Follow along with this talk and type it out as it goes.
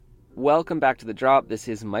Welcome back to The Drop. This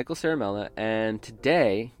is Michael Ciaramella, and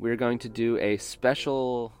today we're going to do a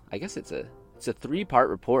special, I guess it's a three-part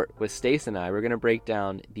report with Stace and I. We're going to break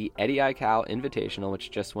down the Eddie Aikau Invitational, which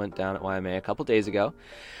just went down at YMA a couple days ago.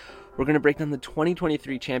 We're going to break down the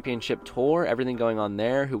 2023 Championship Tour, everything going on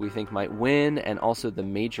there, who we think might win, and also the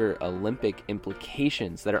major Olympic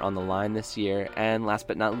implications that are on the line this year. And last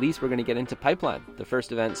but not least, we're going to get into Pipeline. The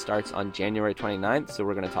first event starts on January 29th, so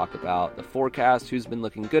we're going to talk about the forecast, who's been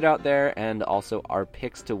looking good out there, and also our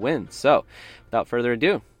picks to win. So, without further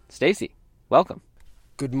ado, Stacey, welcome.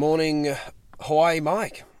 Good morning, Hawaii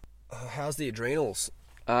Mike. How's the adrenals?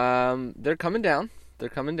 They're coming down.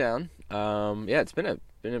 It's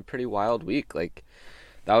been a pretty wild week. Like,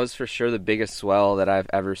 that was for sure the biggest swell that I've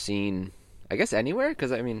ever seen, I guess, anywhere,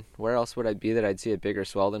 because I mean, where else would I be that I'd see a bigger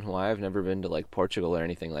swell than Hawaii? I've never been to like Portugal or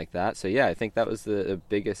anything like that. So yeah, I think that was the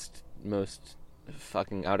biggest, most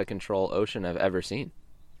fucking out of control ocean I've ever seen.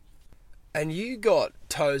 And you got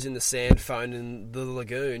toes in the sand phone in the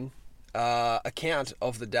lagoon account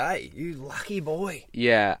of the day. You lucky boy.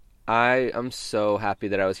 Yeah, I am so happy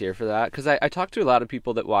that I was here for that, because I talked to a lot of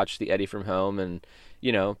people that watch the Eddie from home, and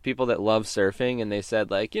you know, people that love surfing, and they said,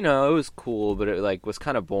 like, you know, it was cool, but it, like, was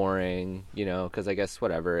kind of boring, you know, because I guess,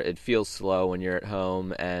 whatever, it feels slow when you're at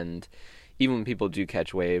home, and even when people do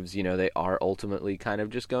catch waves, you know, they are ultimately kind of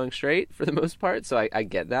just going straight for the most part, so I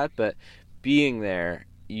get that, but being there,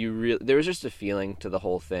 there was just a feeling to the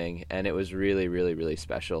whole thing, and it was really, really, really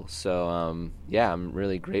special. So, yeah, I'm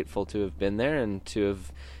really grateful to have been there, and to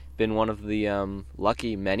have been one of the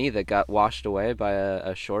lucky many that got washed away by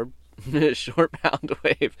a short pound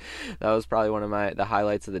wave. That was probably one of the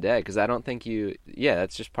highlights of the day, because I don't think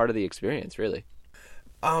that's just part of the experience, really.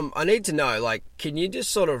 I need to know, like, can you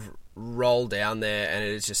just sort of roll down there and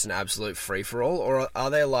it's just an absolute free-for-all, or are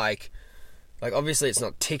there like obviously it's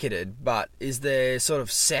not ticketed, but is there sort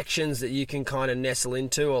of sections that you can kind of nestle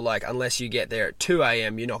into, or like, unless you get there at 2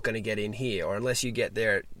 a.m. you're not going to get in here, or unless you get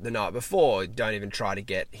there the night before, don't even try to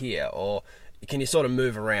get here, or can you sort of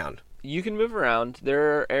move around? You can move around.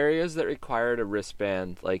 There are areas that required a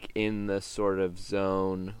wristband, like in the sort of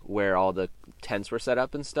zone where all the tents were set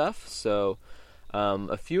up and stuff. So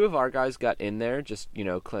a few of our guys got in there, just, you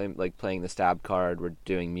know, playing the stab card. We're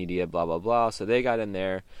doing media, blah, blah, blah. So they got in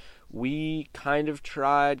there. We kind of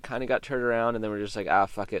got turned around, and then we're just like,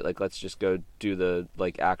 fuck it. Like, let's just go do the,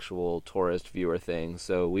 like, actual tourist viewer thing.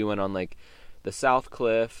 So we went on, like, the South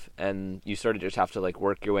Cliff, and you sort of just have to, like,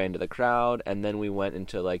 work your way into the crowd, and then we went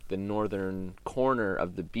into, like, the northern corner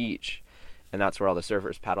of the beach, and that's where all the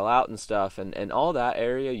surfers paddle out and stuff, and all that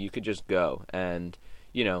area you could just go, and,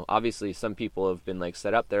 you know, obviously some people have been, like,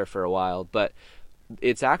 set up there for a while, but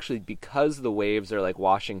it's actually because the waves are, like,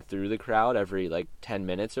 washing through the crowd every, like, 10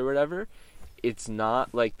 minutes or whatever. It's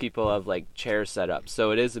not like people have, like, chairs set up,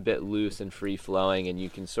 so it is a bit loose and free-flowing, and you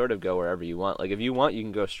can sort of go wherever you want. Like, if you want, you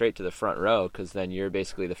can go straight to the front row, because then you're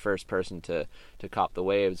basically the first person to cop the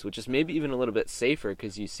waves, which is maybe even a little bit safer,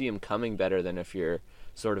 because you see them coming better than if you're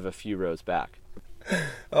sort of a few rows back.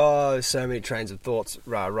 Oh, so many trains of thoughts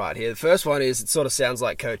right here. The first one is, it sort of sounds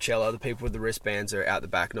like Coachella. The people with the wristbands are out the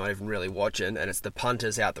back, not even really watching, and it's the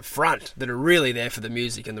punters out the front that are really there for the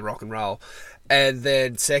music and the rock and roll. And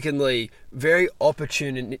then secondly, very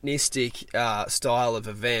opportunistic style of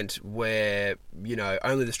event where, you know,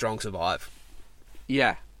 only the strong survive.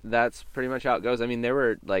 Yeah, that's pretty much how it goes. I mean, there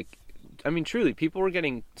were, like, truly, people were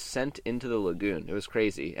getting sent into the lagoon. It was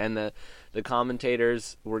crazy. And the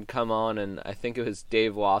commentators would come on, and I think it was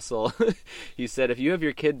Dave Wassel. He said, if you have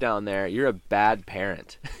your kid down there, you're a bad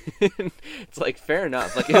parent. It's like, fair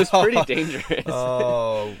enough. Like, it was pretty dangerous.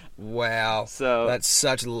 Oh, wow. So that's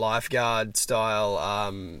such lifeguard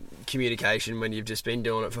style communication when you've just been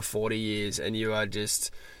doing it for 40 years and you are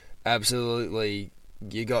just absolutely,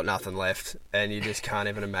 you got nothing left, and you just can't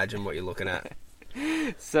even imagine what you're looking at.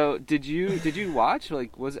 So did you watch?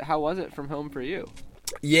 Like, how was it from home for you?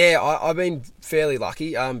 Yeah, I've been fairly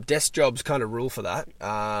lucky. Desk jobs kind of rule for that.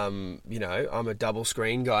 You know, I'm a double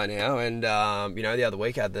screen guy now, and you know, the other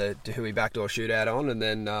week I had the Hui backdoor shootout on, and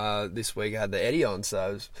then this week I had the Eddie on,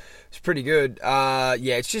 so it's pretty good. Yeah,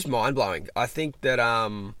 it's just mind blowing. I think that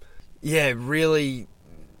really,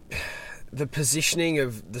 the positioning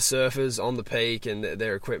of the surfers on the peak and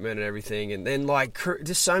their equipment and everything, and then like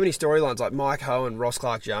just so many storylines, like Mike Ho and Ross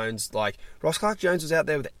Clark-Jones. Like, Ross Clark-Jones was out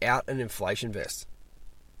there without an inflation vest.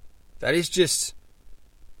 That is just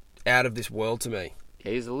out of this world to me.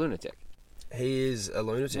 Yeah, he's a lunatic. He is a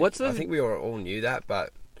lunatic. I think we all knew that,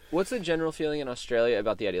 but what's the general feeling in Australia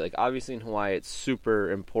about the Eddie? Like, obviously in Hawaii, it's super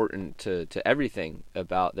important to everything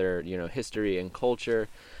about their, you know, history and culture.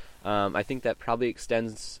 I think that probably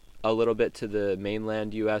extends a little bit to the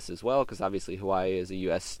mainland U.S. as well, because obviously Hawaii is a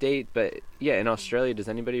U.S. state. But yeah, in Australia, does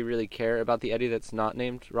anybody really care about the Eddie that's not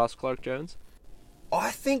named Ross Clarke-Jones?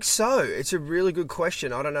 I think so. It's a really good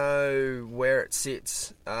question. I don't know where it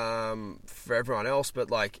sits for everyone else, but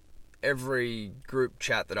like every group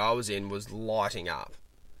chat that I was in was lighting up.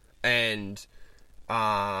 And you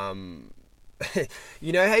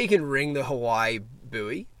know how you can ring the Hawaii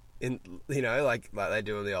buoy in, you know, like they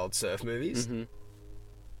do in the old surf movies? Mm-hmm.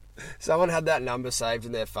 Someone had that number saved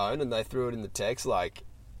in their phone and they threw it in the text like,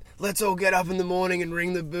 let's all get up in the morning and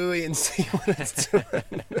ring the buoy and see what it's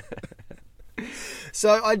doing.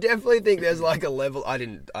 So I definitely think there's like a level. I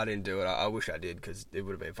didn't do it. I wish I did because it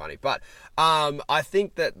would have been funny. But I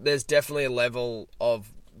think that there's definitely a level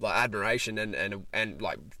of like admiration and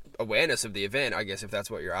like awareness of the event. I guess if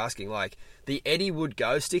that's what you're asking, like the Eddie Wood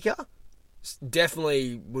Go sticker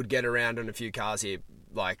definitely would get around on a few cars here.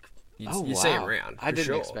 Like you see him around. I didn't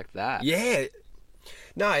sure. expect that. Yeah,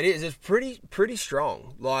 no, it is. It's pretty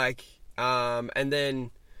strong. Like and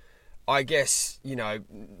then. I guess, you know,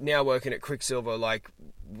 now working at Quicksilver, like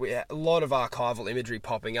a lot of archival imagery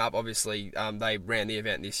popping up. Obviously, they ran the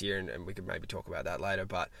event this year, and we could maybe talk about that later.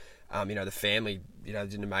 But, you know, the family, you know,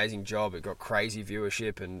 did an amazing job. It got crazy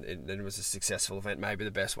viewership, and it was a successful event, maybe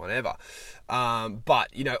the best one ever.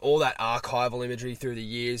 But, you know, all that archival imagery through the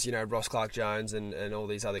years, you know, Ross Clarke-Jones and all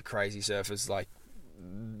these other crazy surfers, like,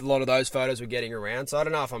 a lot of those photos were getting around, so I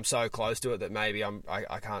don't know if I'm so close to it that maybe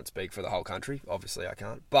I can't speak for the whole country. Obviously, I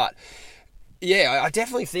can't. But, yeah, I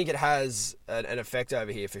definitely think it has an effect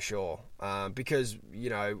over here for sure. Because, you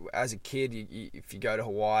know, as a kid, if you go to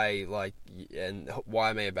Hawaii, like, and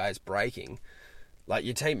Waimea Bay is breaking, like,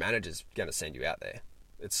 your team manager's going to send you out there.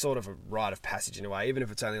 It's sort of a rite of passage in a way, even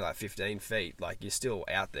if it's only like 15 feet, like, you're still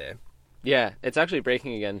out there. Yeah, it's actually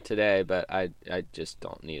breaking again today, but I just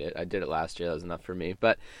don't need it. I did it last year. That was enough for me.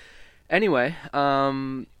 But anyway,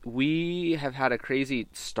 we have had a crazy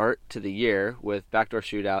start to the year with Backdoor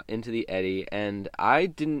Shootout into the Eddie, and I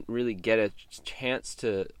didn't really get a chance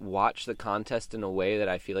to watch the contest in a way that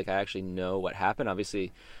I feel like I actually know what happened.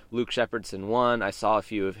 Obviously, Luke Shepardson won. I saw a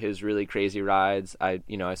few of his really crazy rides. I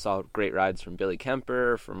saw great rides from Billy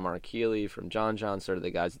Kemper, from Mark Healy, from John, sort of the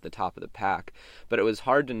guys at the top of the pack. But it was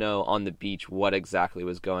hard to know on the beach what exactly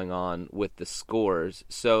was going on with the scores.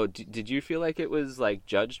 So did you feel like it was like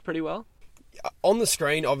judged pretty well? On the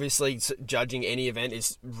screen, obviously, judging any event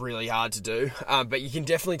is really hard to do. But you can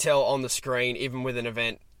definitely tell on the screen, even with an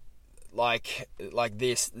event like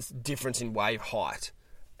this difference in wave height.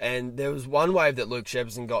 And there was one wave that Luke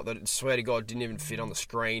Shepardson got that, I swear to God, didn't even fit on the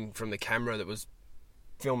screen from the camera that was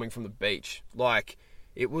filming from the beach. Like,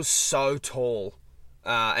 it was so tall.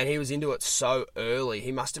 And he was into it so early.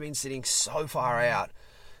 He must have been sitting so far out.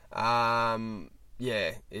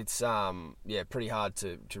 Yeah, it's pretty hard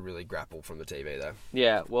to really grapple from the TV, though.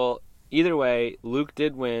 Yeah, well, either way, Luke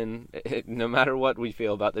did win, no matter what we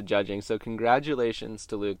feel about the judging. So congratulations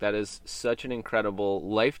to Luke. That is such an incredible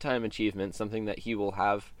lifetime achievement, something that he will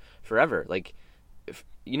have forever. Like,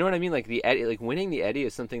 you know what I mean? Like the Eddie, like winning the Eddie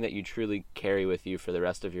is something that you truly carry with you for the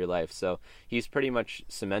rest of your life. So he's pretty much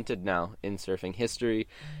cemented now in surfing history.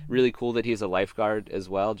 Really cool that he's a lifeguard as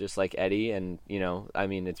well, just like Eddie. And, you know, I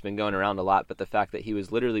mean, it's been going around a lot, but the fact that he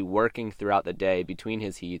was literally working throughout the day between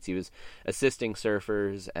his heats, he was assisting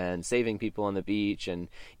surfers and saving people on the beach, and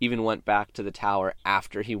even went back to the tower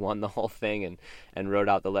after he won the whole thing and rode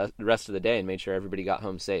out the rest of the day and made sure everybody got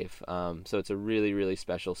home safe. So it's a really, really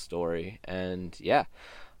special story. And yeah.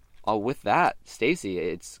 With that, Stacy,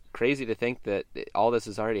 it's crazy to think that all this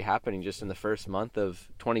is already happening just in the first month of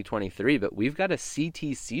 2023, but we've got a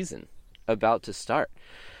CT season about to start.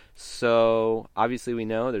 So obviously we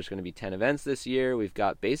know there's going to be 10 events this year. We've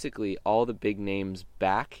got basically all the big names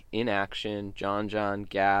back in action. John,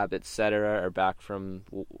 Gab, etc. are back from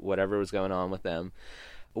whatever was going on with them.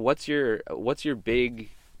 What's your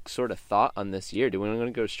big sort of thought on this year? Do we want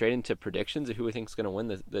to go straight into predictions of who we think is going to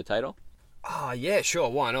win the title? Yeah, sure.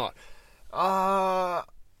 Why not?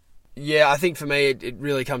 Yeah, I think for me it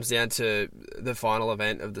really comes down to the final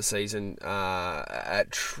event of the season at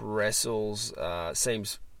Trestles.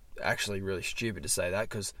 Seems actually really stupid to say that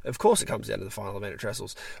because, of course, it comes down to the final event at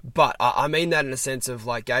Trestles. But I mean that in a sense of,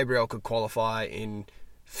 like, Gabriel could qualify in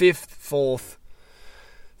 5th, 4th,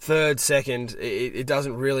 3rd, 2nd, it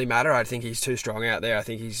doesn't really matter. I think he's too strong out there. I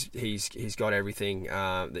think he's got everything. He's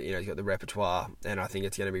got the repertoire, and I think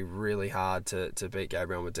it's going to be really hard to beat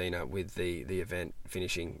Gabriel Medina with the event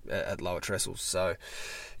finishing at Lower Trestles. So,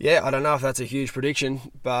 yeah, I don't know if that's a huge prediction,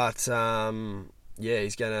 but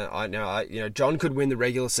he's gonna. John could win the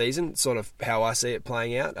regular season, sort of how I see it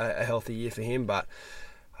playing out. A healthy year for him, but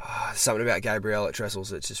Something about Gabrielle at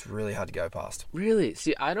Trestles, it's just really hard to go past. Really?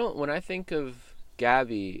 See, when I think of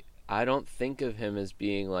Gabby, I don't think of him as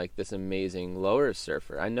being like this amazing lowers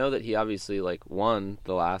surfer. I know that he obviously like won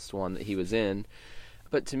the last one that he was in,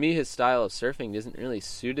 but to me his style of surfing isn't really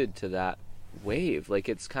suited to that wave. Like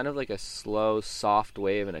it's kind of like a slow, soft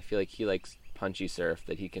wave, and I feel like he likes punchy surf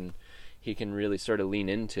that he can really sort of lean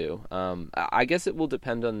into. I guess it will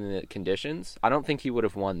depend on the conditions. I don't think he would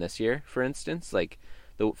have won this year, for instance. Like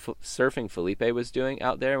the surfing Felipe was doing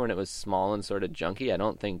out there when it was small and sort of junky, I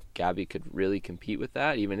don't think Gabby could really compete with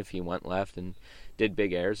that, even if he went left and did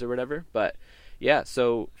big airs or whatever. But yeah,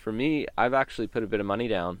 so for me, I've actually put a bit of money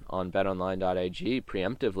down on betonline.ag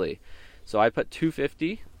preemptively. So I put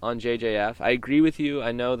 $250 on JJF. I agree with you.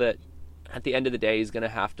 I know that at the end of the day, he's going to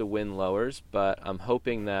have to win lowers, but I'm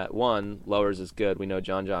hoping that, one, lowers is good. We know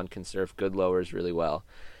John can surf good lowers really well.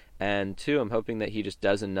 And two, I'm hoping that he just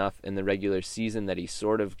does enough in the regular season that he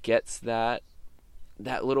sort of gets that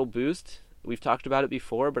little boost. We've talked about it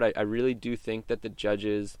before, but I really do think that the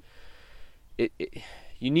judges,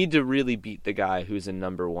 you need to really beat the guy who's in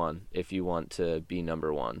number one if you want to be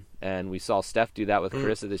number one. And we saw Steph do that with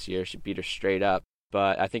Carissa this year. She beat her straight up.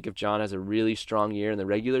 But I think if John has a really strong year in the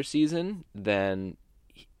regular season, then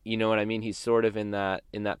you know what I mean? He's sort of in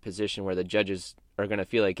that position where the judges are going to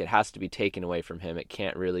feel like it has to be taken away from him. It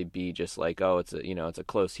can't really be just like, oh, it's a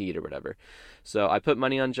close heat or whatever. So I put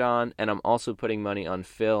money on John, and I'm also putting money on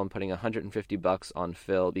Phil. I'm putting $150 on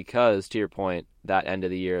Phil because, to your point, that end of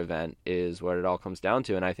the year event is what it all comes down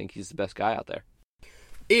to, and I think he's the best guy out there.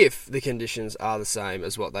 If the conditions are the same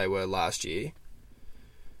as what they were last year,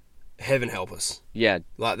 heaven help us. Yeah.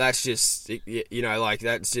 Like, that's just,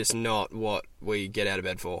 that's just not what we get out of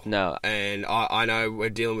bed for. No. And I know we're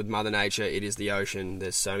dealing with Mother Nature. It is the ocean.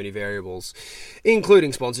 There's so many variables,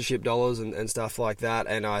 including sponsorship dollars and stuff like that.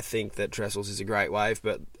 And I think that Trestles is a great wave.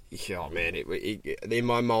 But, oh, man, in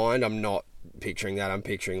my mind, I'm not picturing that. I'm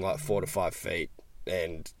picturing, 4 to 5 feet.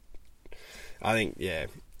 And I think, yeah,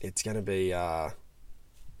 it's going to be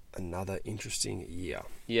another interesting year.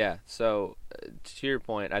 Yeah, so to your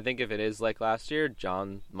point, I think if it is like last year,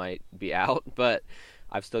 John might be out, but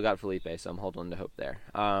I've still got Felipe, so I'm holding on to hope there.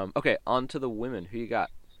 Okay, on to the women. Who you got?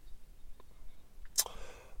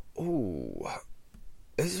 Ooh,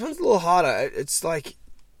 this one's a little harder. It's like,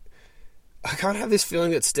 I kind of have this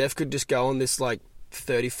feeling that Steph could just go on this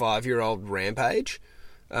 35-year-old rampage.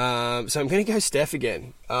 So I'm going to go Steph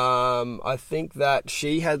again. I think that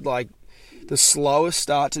she had the slowest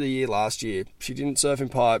start to the year last year. She didn't surf in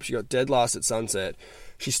pipe. She got dead last at Sunset.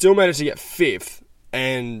 She still managed to get 5th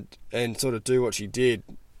and sort of do what she did.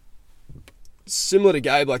 Similar to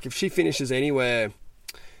Gabe, if she finishes anywhere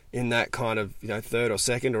in that kind of 3rd or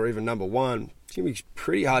 2nd or even number 1, it's going to be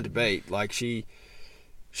pretty hard to beat.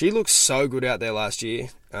 She looked so good out there last year.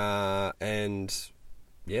 And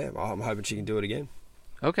yeah, I'm hoping she can do it again.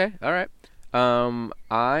 Okay, all right.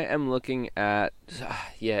 I am looking at,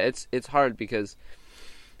 it's hard because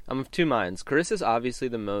I'm of two minds. Carissa's obviously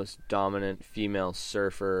the most dominant female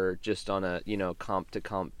surfer just on a, comp to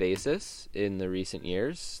comp basis in the recent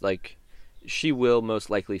years. She will most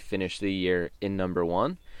likely finish the year in number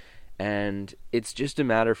 1. And it's just a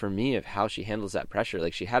matter for me of how she handles that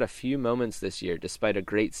pressure. She had a few moments this year, despite a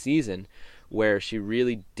great season, where she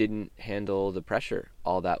really didn't handle the pressure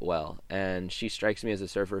all that well. And she strikes me as a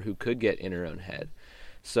surfer who could get in her own head.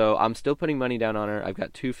 So I'm still putting money down on her. I've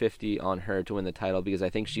got $250 on her to win the title because I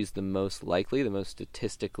think she's the most likely, the most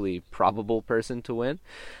statistically probable person to win.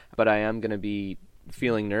 But I am going to be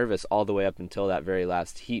feeling nervous all the way up until that very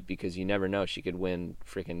last heat because you never know. She could win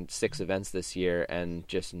freaking 6 events this year and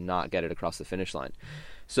just not get it across the finish line.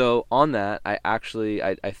 So on that,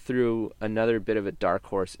 I threw another bit of a dark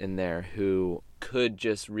horse in there who could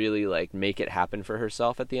just really make it happen for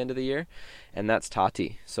herself at the end of the year, and that's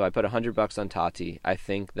Tati. So I put $100 on Tati. I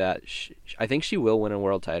think that she will win a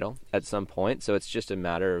world title at some point. So it's just a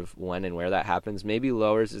matter of when and where that happens. Maybe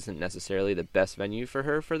Lowers isn't necessarily the best venue for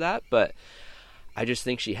her for that, but I just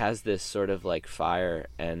think she has this sort of fire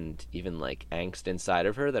and even angst inside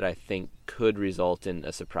of her that I think could result in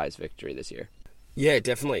a surprise victory this year. Yeah,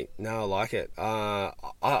 definitely. No, I like it.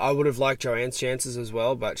 I would have liked Joanne's chances as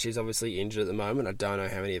well, but she's obviously injured at the moment. I don't know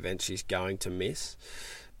how many events she's going to miss.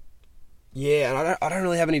 Yeah, and I don't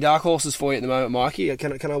really have any dark horses for you at the moment, Mikey.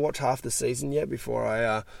 Can I watch half the season yet before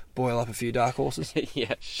I boil up a few dark horses?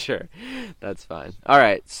 Yeah, sure. That's fine. All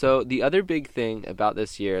right, so the other big thing about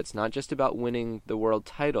this year, it's not just about winning the world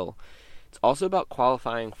title. It's also about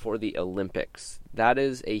qualifying for the Olympics. That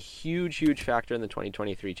is a huge, huge factor in the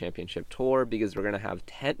 2023 championship tour because we're going to have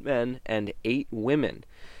 10 men and 8 women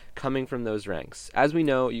coming from those ranks. As we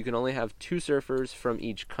know, you can only have 2 surfers from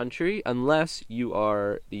each country unless you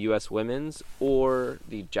are the U.S. women's or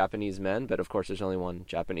the Japanese men, but of course there's only one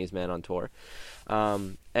Japanese man on tour.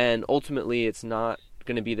 And ultimately, it's not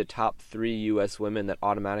going to be the top 3 U.S. women that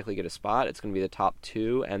automatically get a spot. It's going to be the top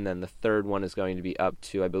 2, and then the third one is going to be up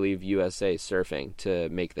to, I believe, USA Surfing to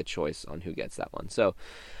make the choice on who gets that one. So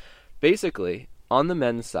basically, on the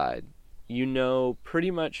men's side, you know pretty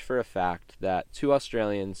much for a fact that 2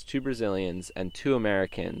 Australians, 2 Brazilians, and 2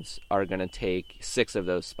 Americans are going to take 6 of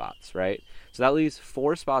those spots, right? So that leaves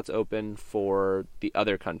 4 spots open for the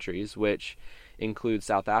other countries, which include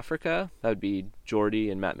South Africa, that would be Jordy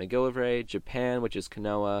and Matt McGillivray, Japan, which is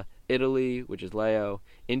Kanoa, Italy, which is Leo,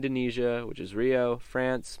 Indonesia, which is Rio,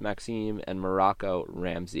 France, Maxime, and Morocco,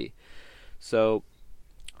 Ramsey. So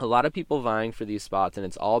a lot of people vying for these spots, and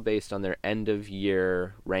it's all based on their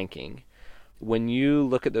end-of-year ranking. When you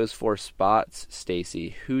look at those 4 spots,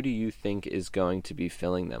 Stacy, who do you think is going to be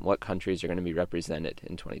filling them? What countries are going to be represented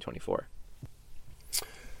in 2024?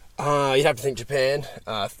 You'd have to think Japan,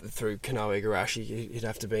 through Kanoa Igarashi, you'd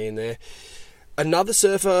have to be in there. Another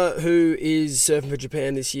surfer who is surfing for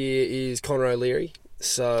Japan this year is Conor O'Leary.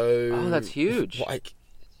 So, that's huge. Like,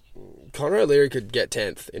 Conor O'Leary could get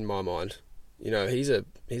 10th in my mind. You know, he's a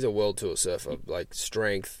world tour surfer, like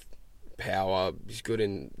strength, power. He's good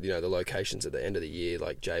in, the locations at the end of the year,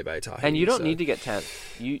 like J-Bay, Tahiti. And you don't need to get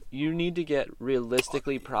 10th. You need to get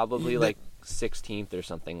realistically probably like 16th or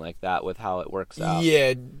something like that with how it works out.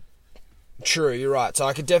 Yeah, true, you're right. So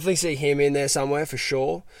I could definitely see him in there somewhere for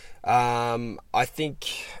sure. I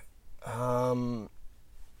think,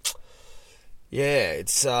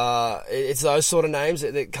 it's those sort of names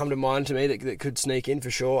that come to mind to me that could sneak in for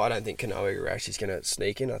sure. I don't think Kanoa Igarashi's going to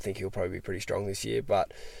sneak in. I think he'll probably be pretty strong this year.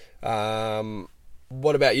 But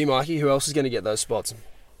what about you, Mikey? Who else is going to get those spots?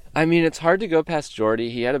 I mean, it's hard to go past Jordy.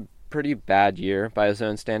 He had a pretty bad year by his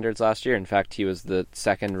own standards last year. In fact, he was the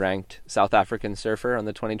 2nd ranked South African surfer on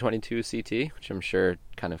the 2022 CT, which I'm sure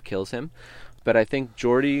kind of kills him. But I think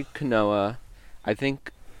Jordy, Kanoa, I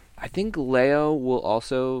think Leo will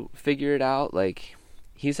also figure it out. Like,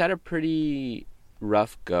 he's had a pretty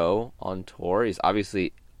rough go on tour. He's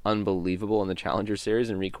obviously unbelievable in the Challenger Series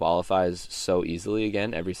and requalifies so easily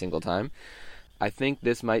again every single time. I think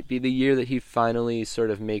this might be the year that he finally sort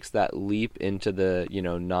of makes that leap into the,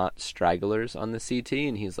 not stragglers on the CT,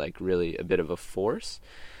 and he's like really a bit of a force.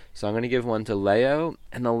 So I'm going to give one to Leo.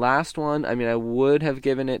 And the last one, I mean, I would have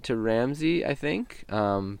given it to Ramsey, I think.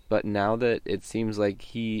 But now that it seems like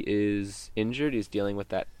he is injured, he's dealing with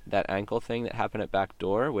that ankle thing that happened at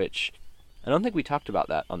Backdoor, which I don't think we talked about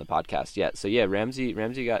that on the podcast yet. So yeah, Ramsey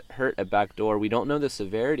got hurt at Backdoor. We don't know the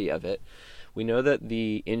severity of it. We know that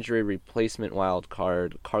the injury replacement wild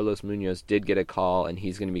card, Carlos Munoz, did get a call, and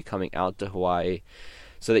he's going to be coming out to Hawaii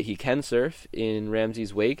so that he can surf in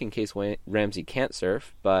Ramsey's wake in case Ramsey can't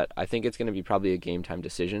surf. But I think it's going to be probably a game-time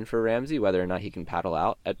decision for Ramsey, whether or not he can paddle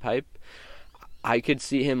out at Pipe. I could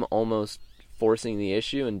see him almost forcing the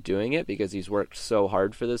issue and doing it because he's worked so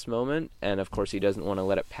hard for this moment, and of course he doesn't want to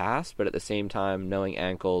let it pass, but at the same time, knowing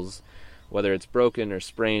ankles, whether it's broken or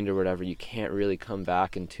sprained or whatever, you can't really come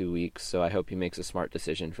back in 2 weeks, so I hope he makes a smart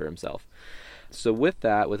decision for himself. So with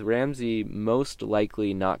that, with Ramsey most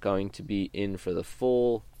likely not going to be in for the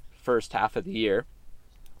full first half of the year,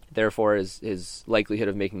 therefore his likelihood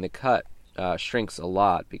of making the cut shrinks a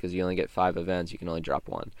lot because you only get 5 events, you can only drop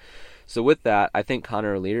 1. So with that, I think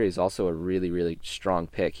Conor O'Leary is also a really, really strong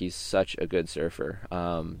pick. He's such a good surfer.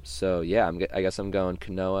 So yeah, I guess I'm going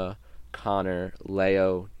Kanoa, Conor,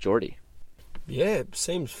 Leo, Jordy. Yeah, it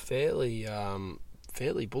seems fairly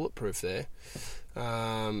bulletproof there.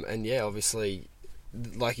 And yeah, obviously,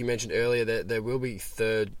 like you mentioned earlier, there will be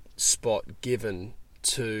 3rd spot given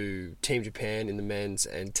to Team Japan in the men's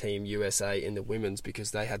and Team USA in the women's because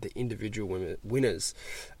they had the individual winners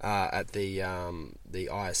at the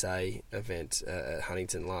ISA event at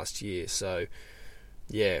Huntington last year. So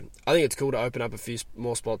yeah, I think it's cool to open up a few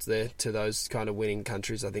more spots there to those kind of winning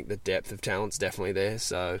countries. I think the depth of talent's definitely there.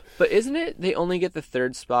 So, but isn't it they only get the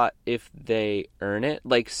 3rd spot if they earn it?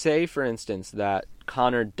 Like, say for instance that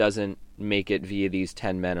Conor doesn't make it via these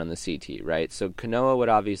 10 men on the CT, right? So Kanoa would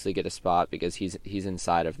obviously get a spot because he's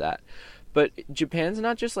inside of that. But Japan's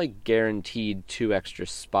not just like guaranteed 2 extra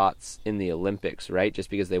spots in the Olympics, right?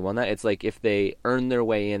 Just because they won that. It's like if they earn their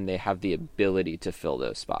way in, they have the ability to fill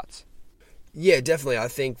those spots. Yeah, definitely. I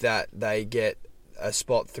think that they get a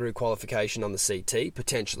spot through qualification on the CT,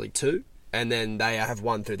 potentially 2, and then they have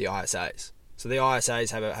 1 through the ISAs. So the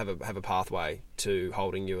ISAs have a pathway to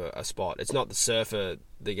holding you a spot. It's not the surfer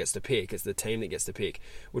that gets to pick; it's the team that gets to pick,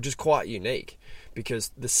 which is quite unique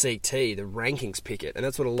because the CT, the rankings pick it, and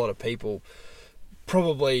that's what a lot of people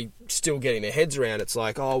probably still getting their heads around. It's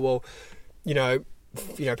like, oh well,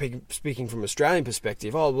 speaking from Australian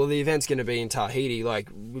perspective, oh well, the event's going to be in Tahiti, like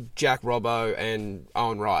with Jack Robbo and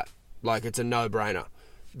Owen Wright, like it's a no-brainer.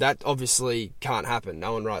 That obviously can't happen.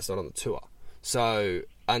 Owen Wright's not on the tour, so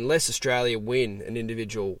unless Australia win an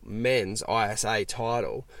individual men's ISA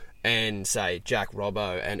title and say Jack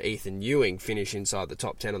Robbo and Ethan Ewing finish inside the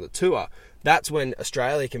top 10 on the tour, that's when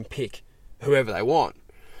Australia can pick whoever they want.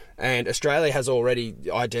 And Australia has already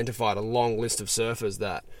identified a long list of surfers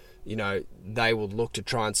that, they will look to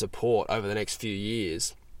try and support over the next few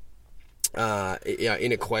years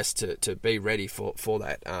in a quest to be ready for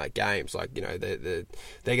that games. Like, they're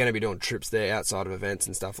going to be doing trips there outside of events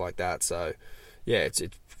and stuff like that. So, yeah, it's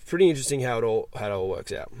pretty interesting how it all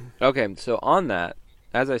works out. Okay, so on that,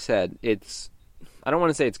 as I said, I don't want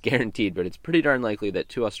to say it's guaranteed, but it's pretty darn likely that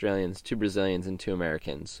 2 Australians, 2 Brazilians, and 2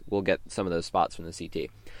 Americans will get some of those spots from the CT.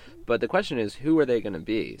 But the question is, who are they going to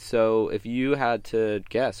be? So if you had to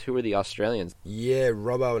guess, who are the Australians? Yeah,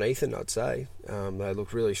 Robbo and Ethan, I'd say. They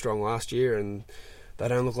looked really strong last year, and they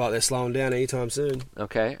don't look like they're slowing down anytime soon.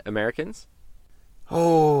 Okay, Americans?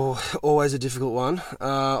 Oh, always a difficult one.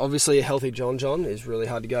 Obviously, a healthy John is really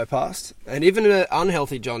hard to go past. And even an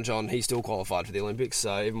unhealthy John, he still qualified for the Olympics.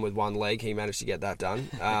 So even with one leg, he managed to get that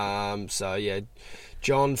done. So, yeah,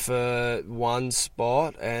 John for 1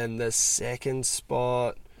 spot, and the 2nd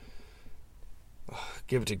spot,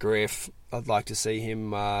 give it to Griff. I'd like to see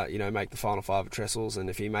him, make the final 5 at Trestles. And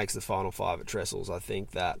if he makes the final 5 at Trestles, I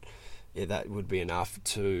think that would be enough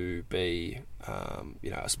to be,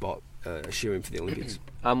 a spot. A shoe-in for the Olympics.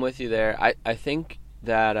 I'm with you there. I think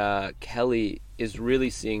that Kelly is really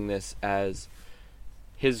seeing this as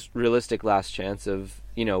his realistic last chance of,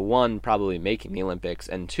 1, probably making the Olympics,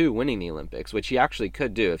 and 2, winning the Olympics, which he actually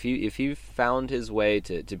could do. If he found his way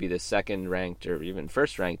to be the 2nd-ranked or even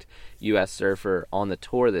 1st-ranked U.S. surfer on the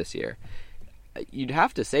tour this year, you'd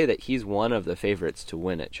have to say that he's one of the favorites to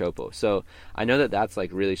win at Chopo. So I know that that's like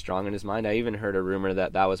really strong in his mind. I even heard a rumor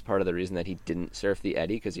that was part of the reason that he didn't surf the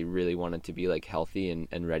Eddie, because he really wanted to be like healthy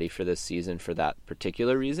and ready for this season for that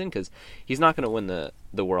particular reason, because he's not going to win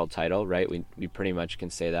the world title, right? We pretty much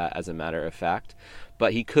can say that as a matter of fact.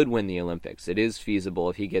 But he could win the Olympics. It is feasible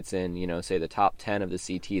if he gets in, say the top 10 of the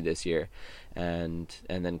CT this year and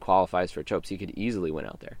then qualifies for Chopes. He could easily win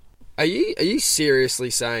out there. Are you seriously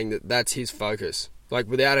saying that that's his focus? Like,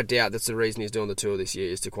 without a doubt, that's the reason he's doing the tour this year,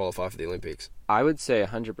 is to qualify for the Olympics? I would say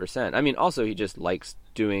 100%. I mean, also, he just likes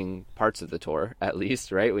doing parts of the tour, at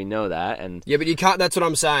least, right? We know that. And yeah, but you can't. That's what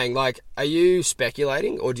I'm saying. Like, are you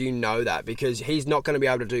speculating, or do you know that? Because he's not going to be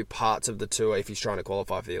able to do parts of the tour if he's trying to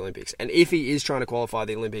qualify for the Olympics. And if he is trying to qualify for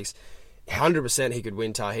the Olympics, 100% he could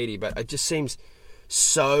win Tahiti. But it just seems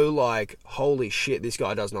so like, holy shit, this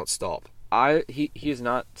guy does not stop. He's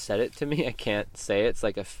not said it to me. I can't say it's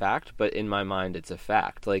like a fact, but in my mind it's a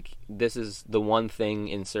fact. Like, this is the one thing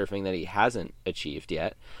in surfing that he hasn't achieved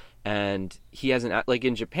yet, and he hasn't, like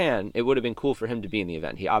in Japan, it would have been cool for him to be in the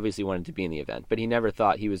event. He obviously wanted to be in the event, but he never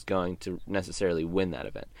thought he was going to necessarily win that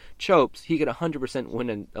event. Chopes, he could 100% win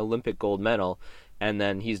an Olympic gold medal, and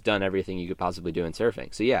then he's done everything you could possibly do in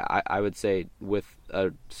surfing. So yeah, I would say with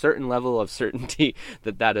a certain level of certainty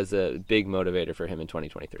that is a big motivator for him in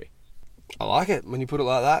 2023. I like it when you put it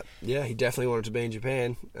like that. Yeah, he definitely wanted to be in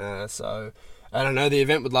Japan. So, I don't know, the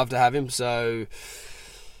event would love to have him. So,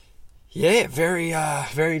 yeah, very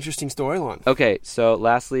interesting storyline. Okay, so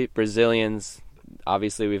lastly, Brazilians.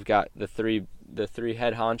 Obviously, we've got the three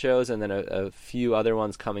head honchos and then a few other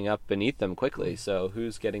ones coming up beneath them quickly. So,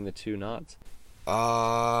 who's getting the 2 nods?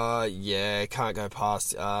 Yeah, can't go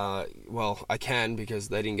past. Well, I can because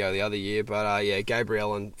they didn't go the other year, but yeah,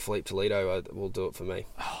 Gabriel and Felipe Toledo will do it for me.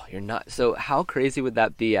 Oh, you're not. So how crazy would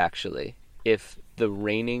that be actually if the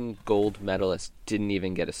reigning gold medalist didn't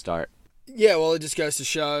even get a start? Yeah, well, it just goes to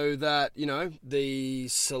show that, the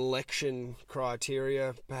selection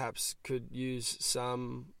criteria perhaps could use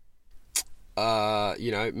some,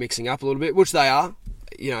 mixing up a little bit, which they are.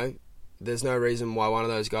 There's no reason why one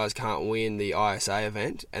of those guys can't win the ISA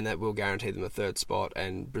event, and that will guarantee them a 3rd spot,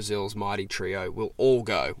 and Brazil's mighty trio will all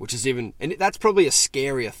go, which is even... And that's probably a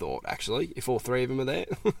scarier thought, actually, if all 3 of them are there.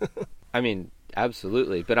 I mean,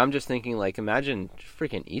 absolutely. But I'm just thinking, like, imagine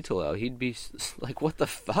freaking Italo. He'd be like, what the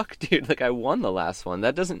fuck, dude? Like, I won the last one.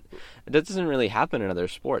 That doesn't really happen in other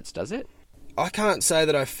sports, does it? I can't say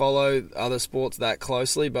that I follow other sports that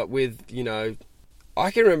closely, but with, I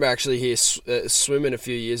can remember actually here swimming a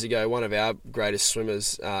few years ago. One of our greatest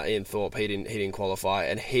swimmers, Ian Thorpe, he didn't qualify,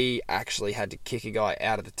 and he actually had to kick a guy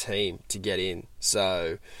out of the team to get in.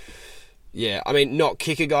 So, yeah, I mean, not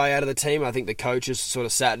kick a guy out of the team. I think the coaches sort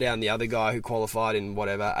of sat down the other guy who qualified in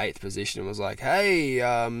whatever 8th position and was like, "Hey,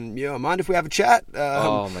 mind if we have a chat?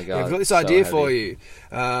 Oh my God, we've got this so idea heavy. for you.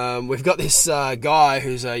 We've got this guy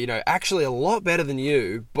who's actually a lot better than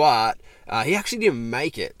you, but." He actually didn't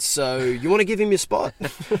make it, so you want to give him your spot?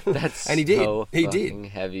 That's and he did. So he did.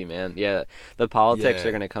 Heavy, man. Yeah, the politics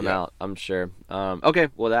are going to come out, I'm sure. Okay,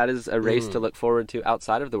 well, that is a race to look forward to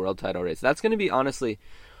outside of the world title race. That's going to be, honestly,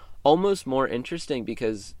 almost more interesting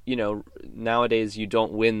because, nowadays you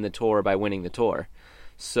don't win the tour by winning the tour.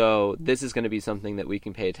 So this is going to be something that we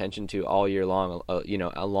can pay attention to all year long,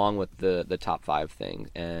 along with the top 5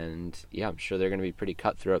 thing. And yeah, I'm sure they're going to be pretty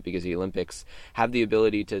cutthroat because the Olympics have the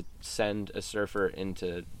ability to send a surfer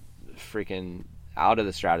into freaking out of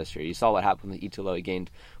the stratosphere. You saw what happened with Italo. He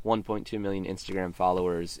gained 1.2 million Instagram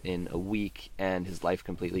followers in a week, and his life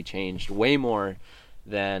completely changed, way more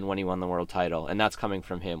than when he won the world title. And that's coming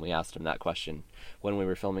from him. We asked him that question when we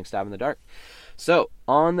were filming Stab in the Dark. So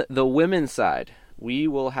on the women's side, we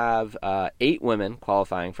will have 8 women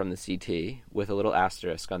qualifying from the CT with a little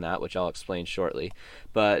asterisk on that, which I'll explain shortly.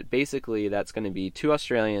 But basically, that's going to be 2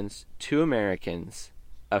 Australians, 2 Americans,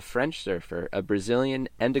 a French surfer, a Brazilian,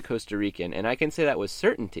 and a Costa Rican. And I can say that with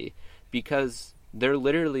certainty because there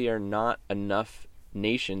literally are not enough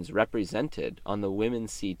nations represented on the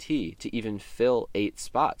women's CT to even fill 8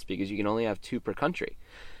 spots because you can only have 2 per country.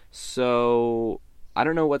 So I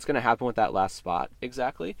don't know what's going to happen with that last spot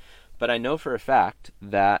exactly. But I know for a fact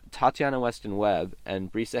that Tatiana Weston-Webb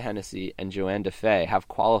and Brisa Hennessy and Joanne Defay have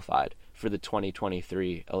qualified for the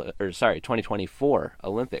 2024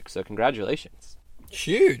 Olympics. So congratulations.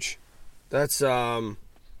 Huge. That's,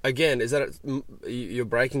 again, is that, you're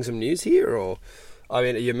breaking some news here? Or, I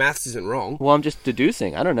mean, your maths isn't wrong. Well, I'm just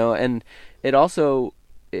deducing. I don't know. And it also,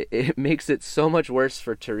 it makes it so much worse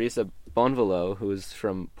for Teresa Bonvalo, who's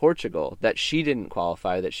from Portugal, that she didn't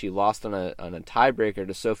qualify, that she lost on a tiebreaker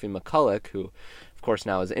to Sophie McCulloch, who, of course,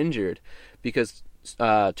 now is injured, because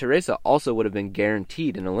Teresa also would have been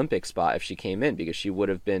guaranteed an Olympic spot if she came in, because she would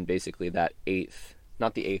have been basically that 8th,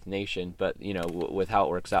 not the 8th nation, but, with how it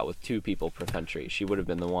works out with 2 people per country, she would have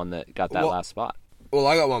been the one that got that last spot. Well,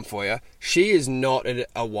 I got one for you. She is not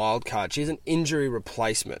a wild card. She's an injury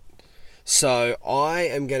replacement. So I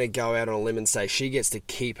am going to go out on a limb and say she gets to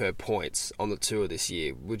keep her points on the tour this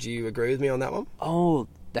year. Would you agree with me on that one? Oh,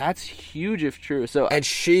 that's huge if true. And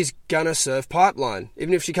she's going to surf Pipeline.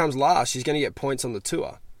 Even if she comes last, she's going to get points on the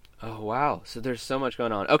tour. Oh, wow. So there's so much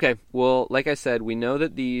going on. Okay, well, like I said, we know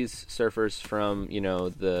that these surfers from,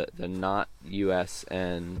 the not U.S.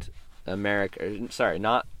 and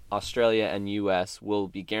not Australia and U.S. will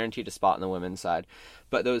be guaranteed a spot on the women's side.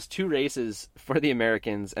 But those 2 races for the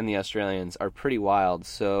Americans and the Australians are pretty wild.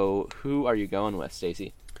 So who are you going with,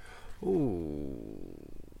 Stacey? Ooh,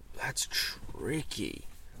 that's tricky.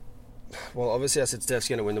 Well, obviously I said Steph's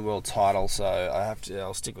going to win the world title, so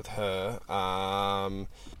I'll stick with her.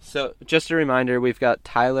 So just a reminder, we've got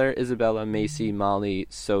Tyler, Isabella, Macy, Molly,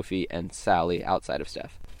 Sophie, and Sally outside of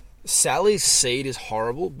Steph. Sally's seed is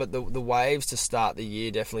horrible, but the waves to start the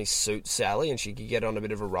year definitely suit Sally, and she could get on a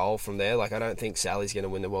bit of a roll from there. Like, I don't think Sally's going to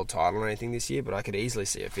win the world title or anything this year, but I could easily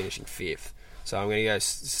see her finishing 5th. So I'm going to go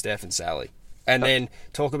Steph and Sally. And then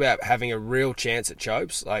talk about having a real chance at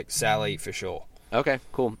Chopes, like Sally for sure. Okay,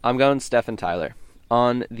 cool. I'm going Steph and Tyler.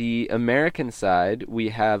 On the American side, we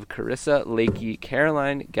have Carissa, Lakey,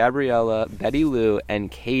 Caroline, Gabriella, Betty Lou,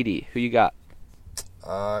 and Katie. Who you got?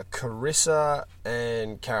 Carissa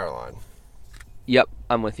and Caroline. Yep,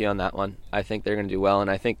 I'm with you on that one. I think they're going to do well, and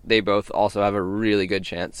I think they both also have a really good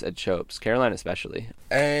chance at Chopes, Caroline especially.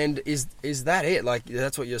 And is that it? Like,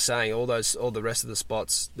 that's what you're saying? All the rest of the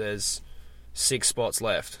spots, there's 6 spots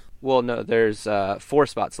left. Well, no, there's 4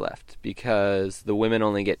 spots left because the women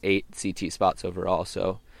only get 8 CT spots overall.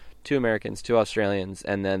 So 2 Americans, 2 Australians,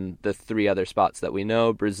 and then the 3 other spots that we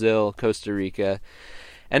know: Brazil, Costa Rica,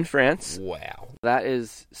 and France. Wow. That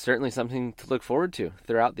is certainly something to look forward to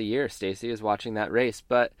throughout the year. Stacey is watching that race.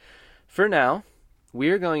 But for now, we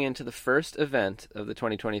are going into the first event of the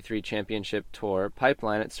 2023 Championship Tour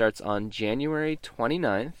Pipeline. It starts on January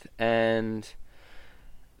 29th, and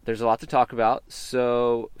there's a lot to talk about.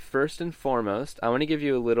 So first and foremost, I want to give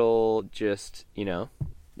you a little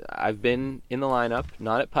I've been in the lineup,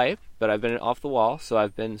 not at Pipe, but I've been off the wall. So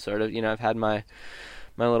I've been sort of, I've had my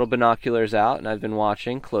little binoculars out, and I've been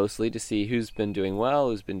watching closely to see who's been doing well,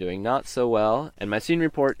 who's been doing not so well. And my scene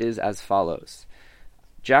report is as follows.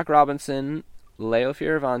 Jack Robinson Leo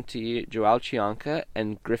Fioravanti, Joao Chianca,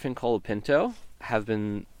 and Griffin Colapinto have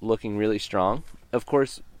been looking really strong. Of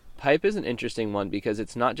course, pipe is an interesting one because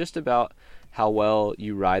it's not just about how well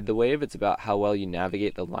you ride the wave, it's about how well you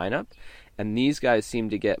navigate the lineup. And these guys seem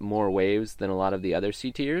to get more waves than a lot of the other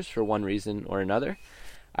C-tiers for one reason or another.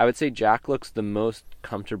 I would say Jack looks the most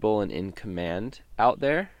comfortable and in command out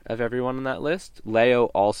there of everyone on that list. Leo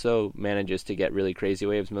also manages to get really crazy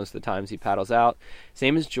waves most of the times he paddles out.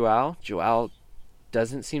 Same as Joao. Joao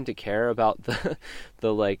doesn't seem to care about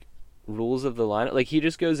the like rules of the lineup. Like, he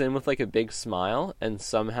just goes in with like a big smile and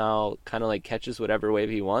somehow kind of like catches whatever wave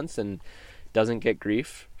he wants and doesn't get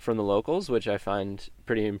grief from the locals, which I find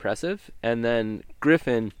pretty impressive. And then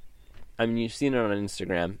Griffin, I mean, you've seen it on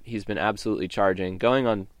Instagram. He's been absolutely charging, going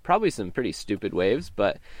on probably some pretty stupid waves,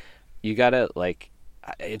 but you gotta, like,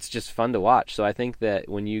 it's just fun to watch. So I think that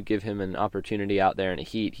when you give him an opportunity out there in a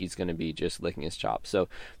heat, he's going to be just licking his chops. So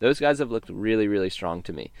those guys have looked really, really strong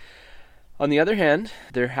to me. On the other hand,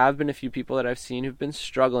 there have been a few people that I've seen who've been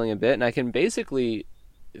struggling a bit, and I can basically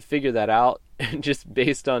figure that out just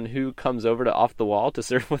based on who comes over to Off the Wall to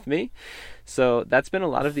surf with me. So that's been a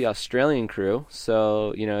lot of the Australian crew.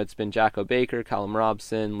 So, you know, it's been Jacko Baker, Callum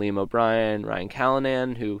Robson, Liam O'Brien, Ryan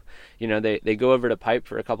Callanan, who, you know, they go over to pipe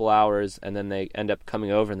for a couple hours and then they end up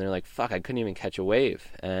coming over and they're like, fuck, I couldn't even catch a wave.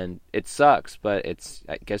 And it sucks, but it's,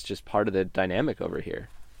 I guess, just part of the dynamic over here.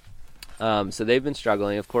 So they've been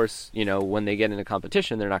struggling. Of course, you know, when they get into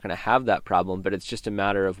competition, they're not going to have that problem, but it's just a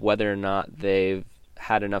matter of whether or not they've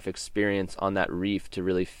had enough experience on that reef to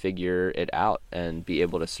really figure it out and be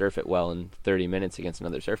able to surf it well in 30 minutes against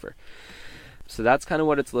another surfer. So that's kind of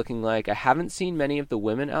what it's looking like. I haven't seen many of the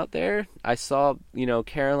women out there. I saw, you know,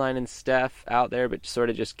 Caroline and Steph out there, but sort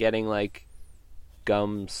of just getting like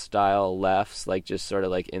gum style lefts, like just sort of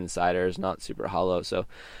like insiders, not super hollow. So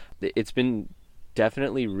it's been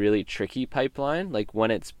definitely really tricky pipeline. Like,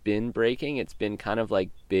 when it's been breaking, it's been kind of like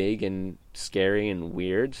big and scary and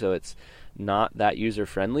weird. So it's not that user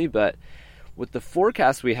friendly, but with the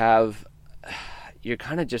forecast we have, you're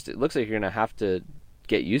kind of just, it looks like you're going to have to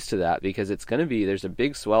get used to that, because it's going to be, there's a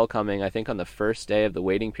big swell coming, I think, on the first day of the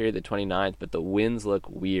waiting period, the 29th, but the winds look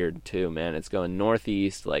weird too, man. It's going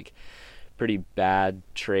northeast, like pretty bad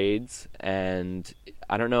trades, and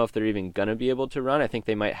I don't know if they're even going to be able to run. I think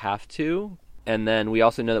they might have to. And then we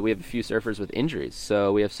also know that we have a few surfers with injuries.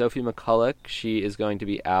 So we have Sophie McCulloch. She is going to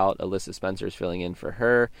be out. Alyssa Spencer's filling in for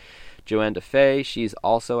her. Joanne DeFay, she's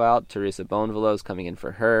also out. Teresa Bonevillow's coming in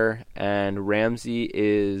for her. And Ramsey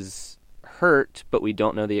is hurt, but we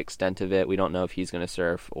don't know the extent of it. We don't know if he's going to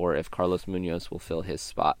surf or if Carlos Munoz will fill his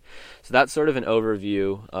spot. So that's sort of an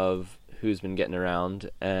overview of who's been getting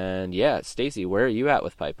around. And yeah, Stacey, where are you at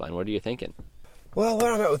with Pipeline? What are you thinking? Well,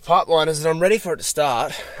 where I'm at with Pipeline is that I'm ready for it to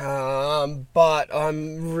start, but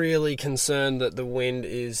I'm really concerned that the wind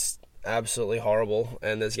is absolutely horrible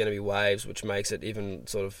and there's going to be waves, which makes it even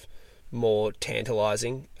sort of more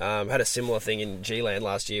tantalising. Had a similar thing in G-Land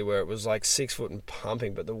last year where it was like 6 foot and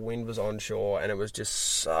pumping, but the wind was onshore and it was just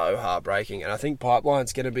so heartbreaking. And I think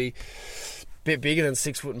Pipeline's going to be a bit bigger than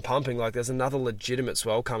 6 foot and pumping. Like, there's another legitimate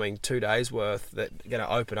swell coming, 2 days worth, that's going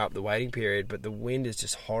to open up the waiting period, but the wind is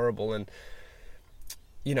just horrible. And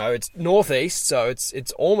you know, it's northeast, so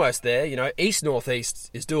it's almost there. You know,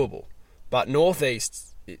 east-northeast is doable, but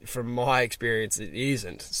northeast, from my experience, it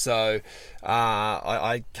isn't. So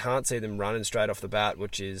I can't see them running straight off the bat,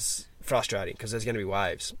 which is frustrating because there's going to be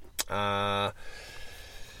waves. I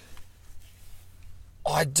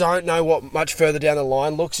don't know what much further down the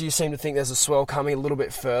line looks. You seem to think there's a swell coming a little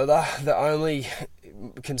bit further. The only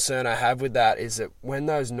concern I have with that is that when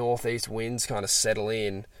those northeast winds kind of settle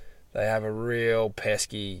in, they have a real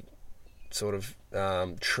pesky sort of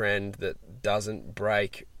trend that doesn't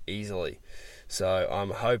break easily. So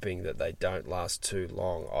I'm hoping that they don't last too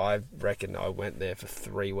long. I reckon I went there for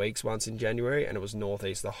 3 weeks once in January, and it was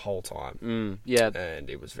northeast the whole time. Yeah. And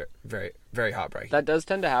it was very, very, very heartbreaking. That does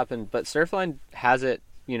tend to happen, but Surfline has it,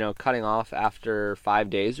 you know, cutting off after 5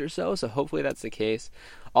 days or so, so hopefully that's the case.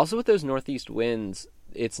 Also, with those northeast winds,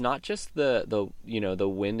 it's not just the you know, the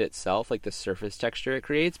wind itself, like the surface texture it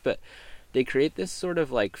creates, but they create this sort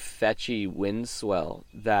of like fetchy wind swell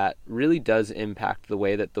that really does impact the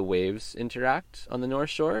way that the waves interact on the North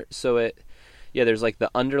Shore. So there's like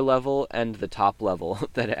the under level and the top level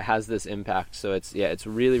that it has this impact. So it's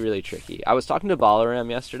really, really tricky. I was talking to Balaram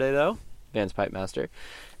yesterday though, Vans Pipe Master,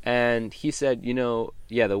 and he said, you know,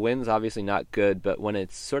 yeah, the wind's obviously not good, but when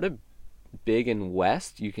it's sort of big and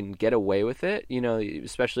west, you can get away with it, you know,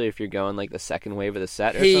 especially if you're going like the second wave of the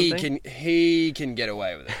set or something. He can get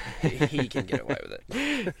away with it. He can get away with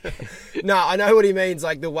it. No, I know what he means.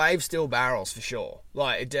 Like, the wave still barrels for sure.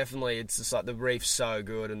 Like, it's just like the reef's so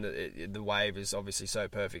good, and the wave is obviously so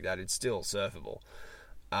perfect that it's still surfable.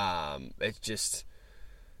 It's just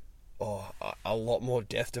a lot more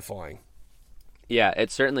death-defying. Yeah,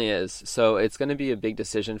 it certainly is. So it's going to be a big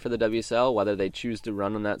decision for the WSL whether they choose to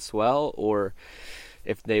run on that swell or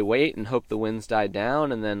if they wait and hope the winds die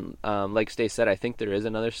down. And then, like Stace said, I think there is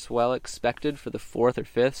another swell expected for the 4th or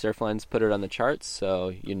 5th. Surfline's put it on the charts,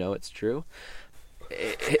 so you know it's true.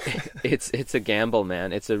 It's a gamble,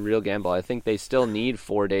 man. It's a real gamble. I think they still need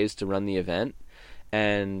 4 days to run the event,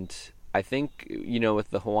 and I think, you know, with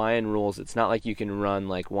the Hawaiian rules, it's not like you can run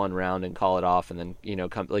like one round and call it off and then, you know,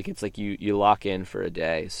 it's like you lock in for a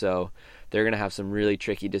day. So they're going to have some really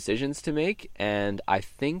tricky decisions to make. And I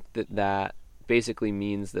think that basically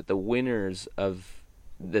means that the winners of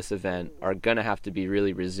this event are going to have to be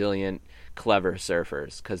really resilient, clever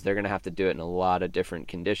surfers, because they're going to have to do it in a lot of different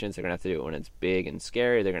conditions. They're going to have to do it when it's big and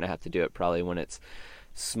scary. They're going to have to do it probably when it's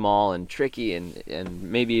small and tricky, and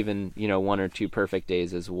maybe even, you know, 1 or 2 perfect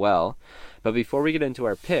days as well. But before we get into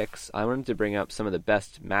our picks, I wanted to bring up some of the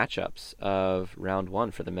best matchups of round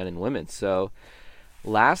 1 for the men and women. So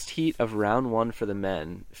last heat of round 1 for the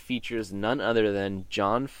men features none other than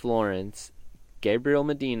John Florence, Gabriel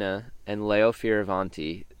Medina, and Leo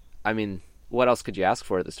Fioravanti. I mean, what else could you ask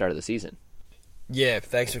for at the start of the season? Yeah,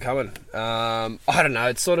 thanks for coming. I don't know.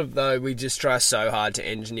 It's sort of, though, we just try so hard to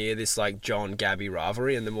engineer this, like, John-Gabby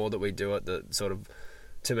rivalry, and the more that we do it, the sort of,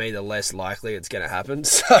 to me, the less likely it's going to happen.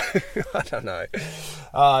 So, I don't know.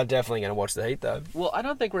 Definitely going to watch the heat, though. Well, I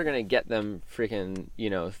don't think we're going to get them freaking, you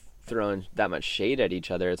know, throwing that much shade at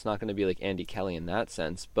each other. It's not going to be like Andy Kelly in that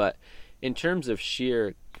sense. But in terms of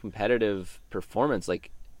sheer competitive performance,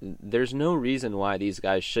 like, there's no reason why these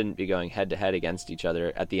guys shouldn't be going head-to-head against each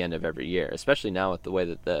other at the end of every year, especially now with the way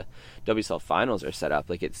that the WSL finals are set up.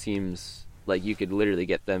 Like, it seems like you could literally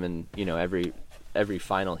get them in, you know, every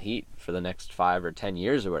final heat for the next 5 or 10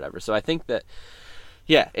 years or whatever. So I think that,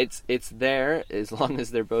 yeah, it's there as long as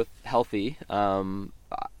they're both healthy.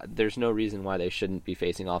 There's no reason why they shouldn't be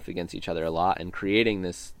facing off against each other a lot and creating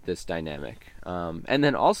this dynamic. And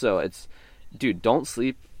then also, it's, dude, don't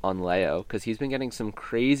sleep on Leo, because he's been getting some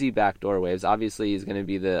crazy backdoor waves. Obviously, he's going to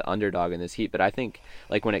be the underdog in this heat, but I think,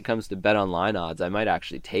 like, when it comes to bet online odds, I might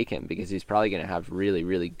actually take him, because he's probably going to have really,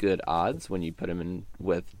 really good odds when you put him in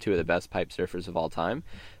with 2 of the best pipe surfers of all time.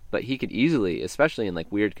 But he could easily, especially in,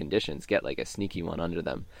 like, weird conditions, get, like, a sneaky one under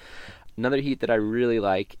them. Another heat that I really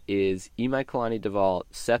like is Imai Kalani-Duvall,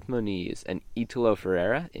 Seth Moniz, and Italo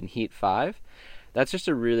Ferreira in Heat 5. That's just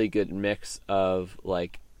a really good mix of,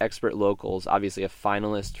 like, expert locals, obviously a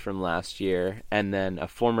finalist from last year, and then a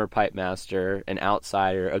former pipe master, an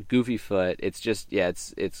outsider, a goofy foot. It's just, yeah,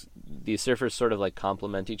 it's these surfers sort of like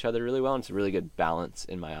complement each other really well, and it's a really good balance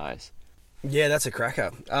in my eyes. Yeah, that's a cracker.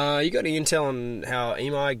 You got any intel on how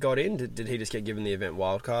Imai got in? Did he just get given the event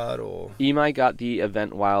wildcard, or? Imai got the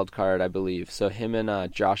event wildcard, I believe. So him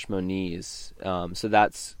and Josh Moniz. So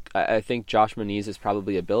that's, I think Josh Moniz is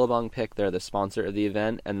probably a Billabong pick. They're the sponsor of the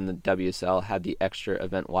event, and the WSL had the extra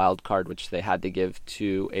event wildcard, which they had to give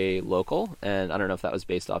to a local. And I don't know if that was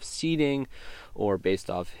based off seeding or based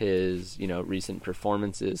off his, you know, recent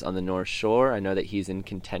performances on the North Shore. I know that he's in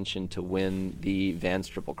contention to win the Vans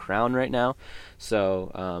Triple Crown right now.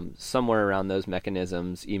 So somewhere around those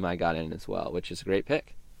mechanisms, Imai got in as well, which is a great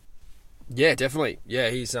pick. Yeah, definitely. Yeah,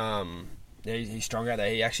 he's strong out there.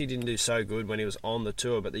 He actually didn't do so good when he was on the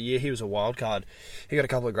tour, but the year he was a wild card, he got a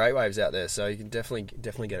couple of great waves out there, so you can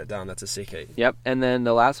definitely get it done. That's a sick heat. Yep, and then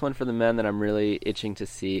the last one for the men that I'm really itching to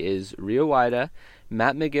see is Rio Waida,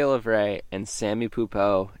 Matt McGillivray, and Sammy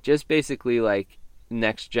Pupo. Just basically like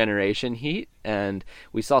next generation heat, and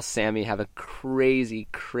we saw Sammy have a crazy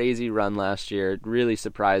run last year. It really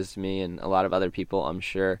surprised me and a lot of other people, I'm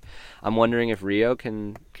sure. I'm wondering if Rio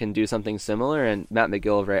can do something similar, and Matt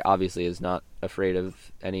McGillivray obviously is not afraid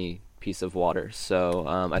of any piece of water, so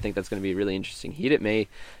I think that's going to be a really interesting heat. It may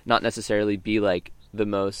not necessarily be like the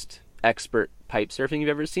most expert pipe surfing you've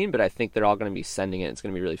ever seen, but I think they're all going to be sending it. It's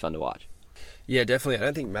going to be really fun to watch. Yeah, definitely. I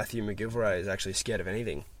don't think Matthew McGillivray is actually scared of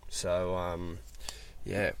anything, so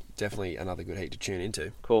yeah, definitely another good heat to tune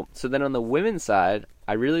into. Cool. So then on the women's side,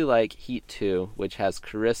 I really like Heat 2, which has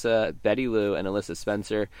Carissa, Betty Lou, and Alyssa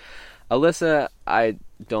Spencer. Alyssa, I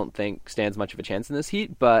don't think stands much of a chance in this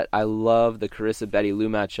heat, but I love the Carissa-Betty Lou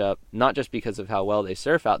matchup, not just because of how well they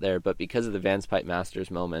surf out there, but because of the Vans Pipe Masters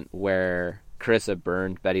moment where Carissa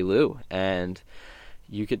burned Betty Lou. And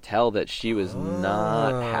you could tell that she was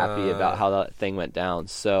not happy about how that thing went down.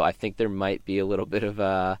 So I think there might be a little bit of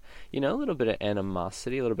a little bit of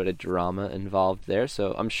animosity, a little bit of drama involved there.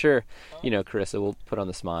 So I'm sure, Carissa will put on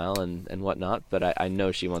the smile and whatnot, but I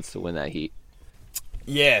know she wants to win that heat.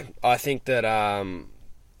 Yeah, I think that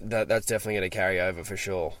that's definitely going to carry over for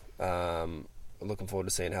sure. Looking forward to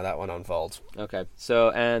seeing how that one unfolds. Okay, so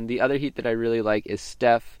and the other heat that I really like is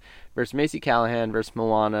Steph versus Macy Callahan versus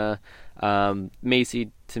Moana. Macy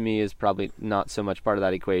to me is probably not so much part of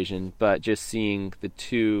that equation, but just seeing the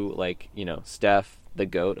two, Steph, the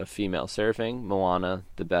GOAT of female surfing, Moana,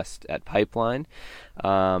 the best at pipeline.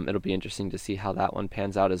 It'll be interesting to see how that one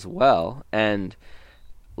pans out as well. And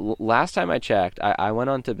last time I checked, I went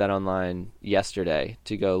on to BetOnline yesterday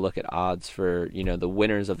to go look at odds for, the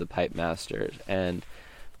winners of the Pipe Masters. And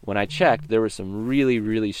when I checked, there were some really,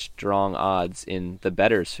 really strong odds in the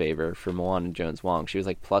bettor's favor for Moana Jones-Wong. She was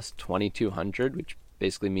like plus 2,200, which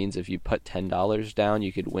basically means if you put $10 down,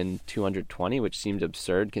 you could win 220, which seemed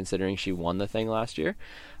absurd considering she won the thing last year.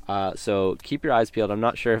 So keep your eyes peeled. I'm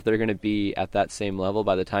not sure if they're going to be at that same level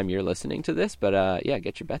by the time you're listening to this, but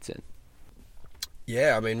get your bets in.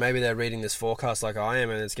 Yeah, I mean, maybe they're reading this forecast like I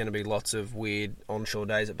am, and it's going to be lots of weird onshore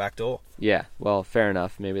days at Backdoor. Yeah, well, fair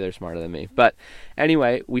enough. Maybe they're smarter than me. But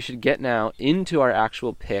anyway, we should get now into our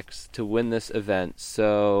actual picks to win this event.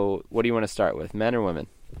 So what do you want to start with, men or women?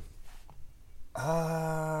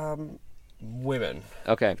 Women.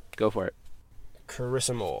 Okay, go for it.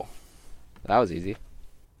 Carissa Moore. That was easy.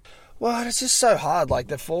 Well, it's just so hard. Like,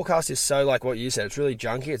 the forecast is so, like what you said, it's really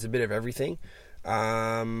junky. It's a bit of everything.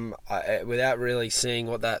 Without really seeing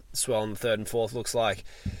what that swell in the third and fourth looks like,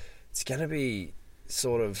 it's going to be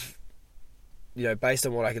sort of, based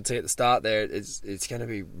on what I can see at the start there, it's going to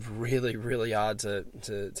be really, really hard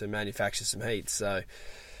to manufacture some heat. So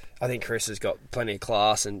I think Carissa's got plenty of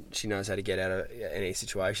class and she knows how to get out of any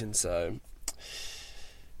situation. So,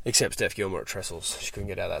 except Steph Gilmore at Trestles, she couldn't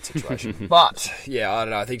get out of that situation. But yeah, I don't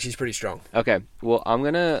know. I think she's pretty strong. Okay, well, I'm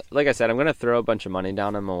gonna throw a bunch of money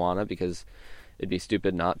down on Moana because it'd be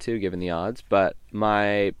stupid not to, given the odds. But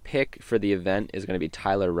my pick for the event is going to be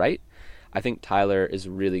Tyler Wright. I think Tyler is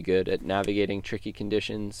really good at navigating tricky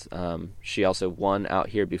conditions. She also won out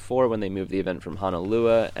here before when they moved the event from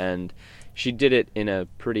Honolulu, and she did it in a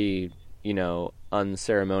pretty,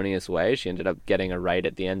 unceremonious way. She ended up getting a right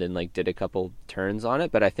at the end and did a couple turns on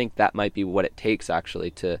it. But I think that might be what it takes actually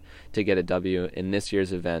to get a W in this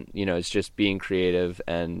year's event. It's just being creative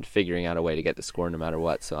and figuring out a way to get the score no matter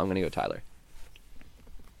what. So I'm going to go Tyler.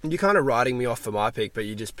 You're kind of writing me off for my pick, but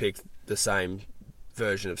you just picked the same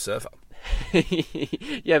version of surfer.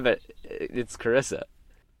 Yeah, but it's Carissa.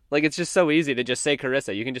 It's just so easy to just say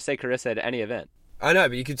Carissa. You can just say Carissa at any event. I know,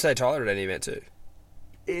 but you could say Tyler at any event too.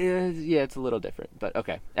 Yeah, it's a little different, but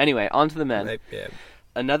okay. Anyway, on to the men. Maybe, yeah.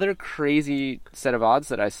 Another crazy set of odds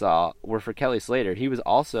that I saw were for Kelly Slater. He was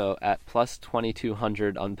also at plus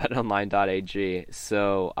 2,200 on betonline.ag.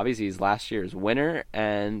 So obviously he's last year's winner.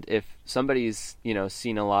 And if somebody's,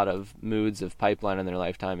 seen a lot of moods of pipeline in their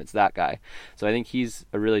lifetime, it's that guy. So I think he's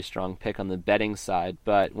a really strong pick on the betting side.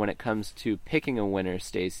 But when it comes to picking a winner,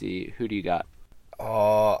 Stacey, who do you got?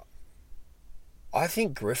 I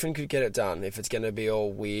think Griffin could get it done if it's going to be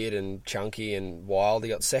all weird and chunky and wild. He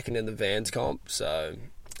got second in the Vans comp, so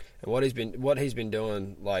and what he's been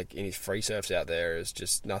doing in his free surfs out there is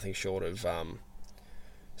just nothing short of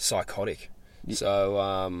psychotic.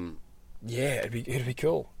 So it'd be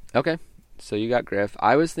cool. Okay, so you got Griff.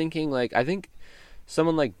 I was thinking I think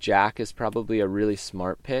someone like Jack is probably a really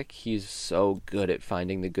smart pick. He's so good at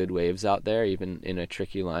finding the good waves out there, even in a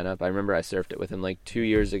tricky lineup. I remember I surfed it with him 2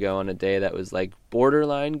 years ago on a day that was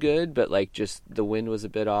borderline good, but just the wind was a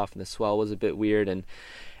bit off and the swell was a bit weird and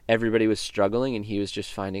everybody was struggling and he was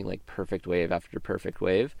just finding perfect wave after perfect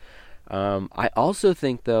wave. I also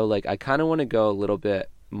think though, I kind of want to go a little bit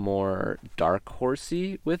more dark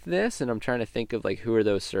horsey with this, and I'm trying to think of who are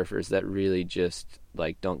those surfers that really just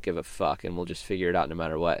don't give a fuck and we'll just figure it out no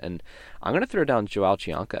matter what. And I'm gonna throw down Joao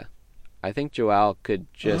Chianca. I think Joao could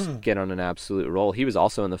just get on an absolute roll. He was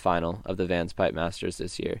also in the final of the Vans Pipe Masters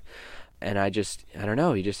this year, and I don't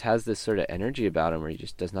know, he just has this sort of energy about him where he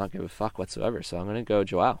just does not give a fuck whatsoever. So I'm gonna go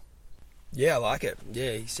Joao. Yeah, I like it.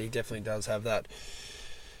 Yeah, he definitely does have that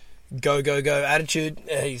go attitude.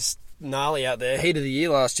 He's gnarly out there. Heat of the year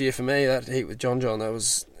last year for me, that heat with John, that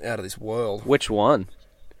was out of this world. Which one?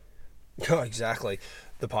 Oh, exactly.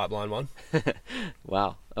 The pipeline one.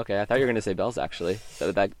 Wow. Okay, I thought you were going to say Bells, actually.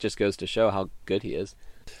 That just goes to show how good he is.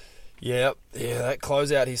 Yeah, that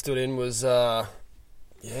closeout he stood in was,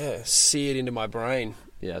 seared into my brain.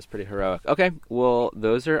 Yeah, it's pretty heroic. Okay, well,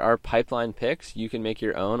 those are our pipeline picks. You can make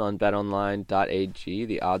your own on betonline.ag.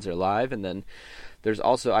 The odds are live, and then there's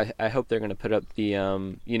also, I hope they're going to put up the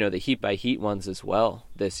the heat by heat ones as well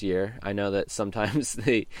this year. I know that sometimes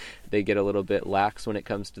they get a little bit lax when it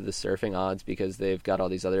comes to the surfing odds because they've got all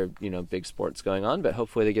these other big sports going on. But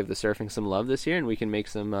hopefully they give the surfing some love this year, and we can make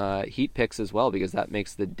some heat picks as well, because that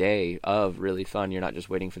makes the day of really fun. You're not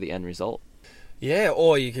just waiting for the end result. Yeah,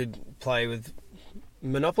 or you could play with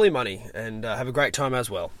Monopoly money and have a great time as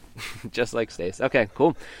well. Just like Stace. Okay,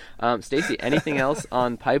 cool. Stacey, anything else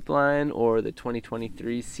on Pipeline or the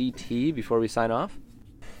 2023 CT before we sign off?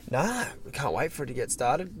 Nah, can't wait for it to get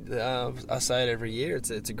started. I say it every year. It's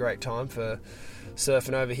a great time for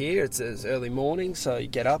surfing over here. It's early morning, so you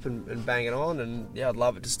get up and bang it on. And yeah, I'd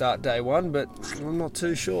love it to start day one, but I'm not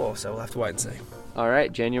too sure, so we'll have to wait and see. All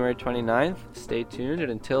right, January 29th. Stay tuned,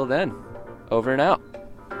 and until then, over and out.